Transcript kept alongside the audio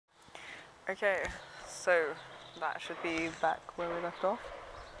Okay, so that should be back where we left off.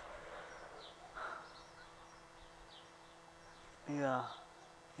 Yeah,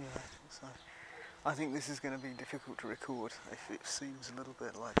 I think so. I think this is going to be difficult to record if it seems a little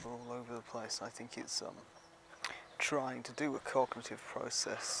bit like we're all over the place. I think it's trying to do a cognitive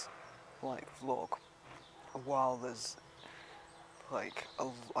process like vlog while there's like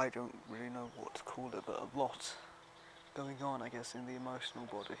I don't really know what to call it, but a lot going on, I guess, in the emotional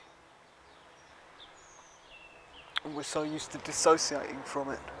body. And we're so used to dissociating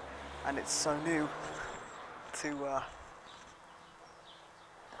from it, and it's so new to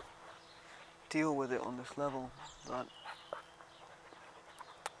deal with it on this level that...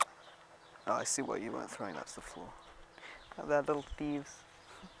 Oh, I see what you weren't throwing, that's the floor. They're little thieves.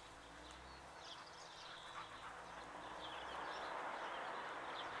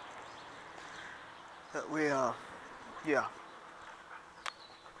 That we are, yeah.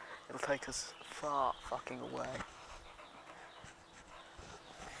 It'll take us far fucking away.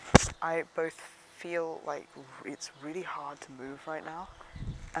 I both feel like it's really hard to move right now,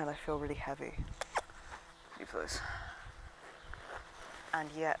 and I feel really heavy. Leave those. And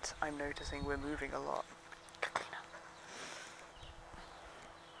yet, I'm noticing we're moving a lot. Clean up.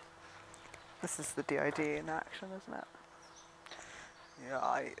 This is the DID in action, isn't it? Yeah,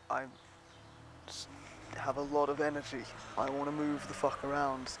 I just have a lot of energy. I want to move the fuck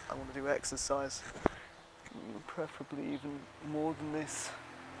around. I want to do exercise. Preferably even more than this.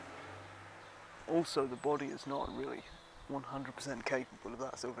 Also, the body is not really 100% capable of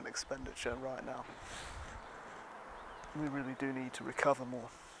that sort of an expenditure right now. We really do need to recover more.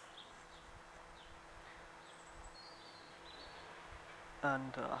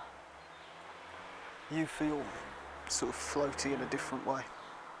 And you feel sort of floaty in a different way.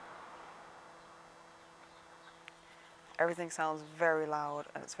 Everything sounds very loud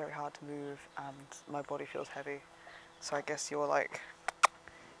and it's very hard to move and my body feels heavy. So I guess you're like,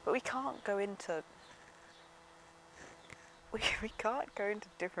 but we can't go into we can't go into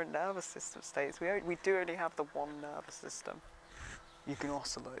different nervous system states. We do only have the one nervous system. You can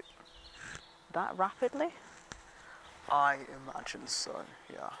oscillate. That rapidly? I imagine so,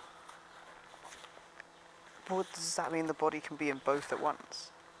 yeah. Well, does that mean the body can be in both at once?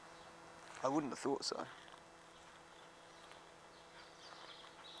 I wouldn't have thought so.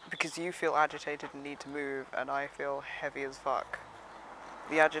 Because you feel agitated and need to move, and I feel heavy as fuck.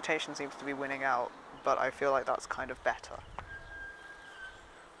 The agitation seems to be winning out, but I feel like that's kind of better.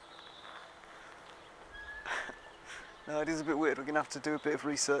 No, it is a bit weird. We're going to have to do a bit of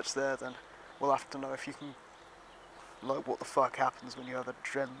research there then. We'll have to know if you can, like, what the fuck happens when you have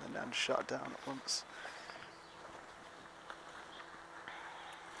adrenaline and shut down at once.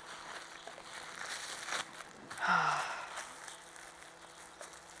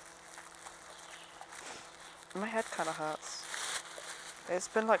 My head kind of hurts. It's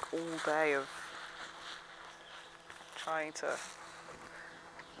been like all day of trying to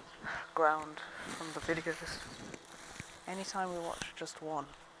ground from the videos. Anytime we watch just one.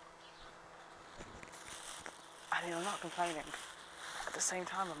 I mean, I'm not complaining. At the same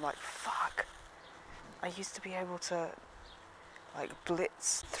time, I'm like, fuck. I used to be able to like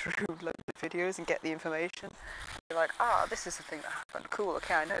blitz through loads of videos and get the information. Be like, this is the thing that happened. Cool,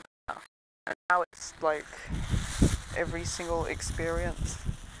 okay, I know that now. And now it's like every single experience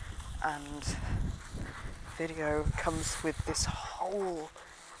and video comes with this whole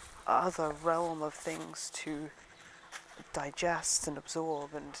other realm of things to digest and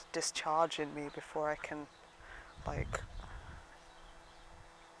absorb and discharge in me before I can like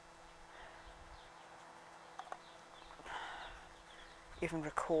even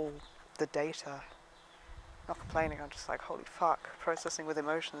recall the data. Not complaining, I'm just like, holy fuck, processing with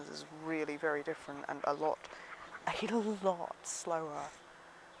emotions is really very different and a lot slower.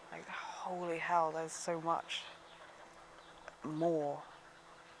 Like, holy hell, there's so much more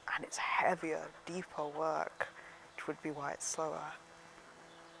and it's heavier, deeper work, which would be why it's slower.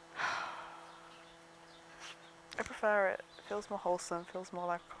 I prefer it. It feels more wholesome, feels more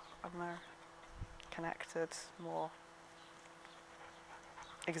like, I don't know, connected, more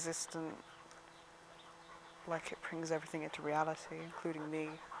existent, like it brings everything into reality, including me.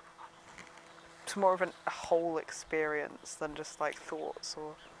 It's more of a whole experience than just like thoughts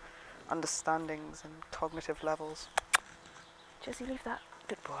or understandings and cognitive levels. Jesse, leave that.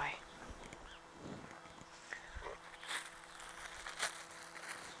 Good boy.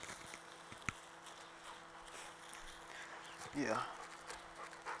 Yeah.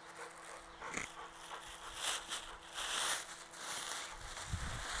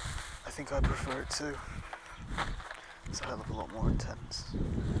 I think I prefer it too. It's a hell of a lot more intense.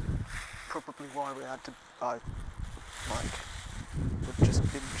 Probably why we had to, I would just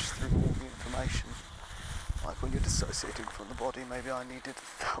binge through all the information. Like when you're dissociating from the body, maybe I needed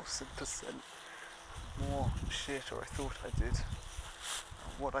 1000% more shit, or I thought I did.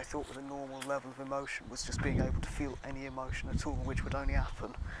 What I thought was a normal level of emotion was just being able to feel any emotion at all, which would only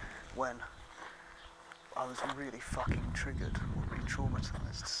happen when I was really fucking triggered or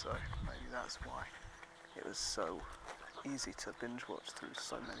re-traumatised. So maybe that's why it was so easy to binge watch through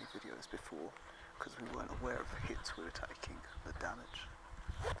so many videos before, because we weren't aware of the hits we were taking, the damage.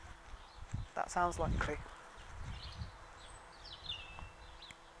 That sounds likely.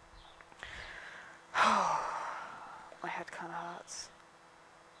 My head kind of hurts.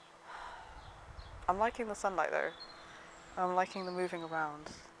 I'm liking the sunlight though. I'm liking the moving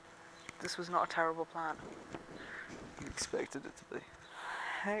around. This was not a terrible plan. You expected it to be.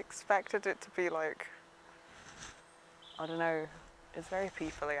 I expected it to be like, I don't know, it's very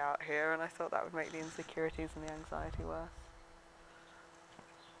peoply out here, and I thought that would make the insecurities and the anxiety worse.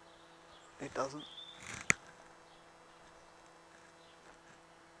 It doesn't.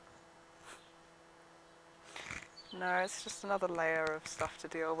 No, it's just another layer of stuff to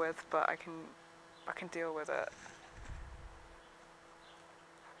deal with, but I can deal with it.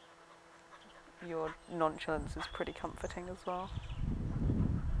 Your nonchalance is pretty comforting as well.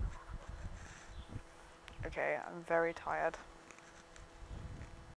 Okay, I'm very tired.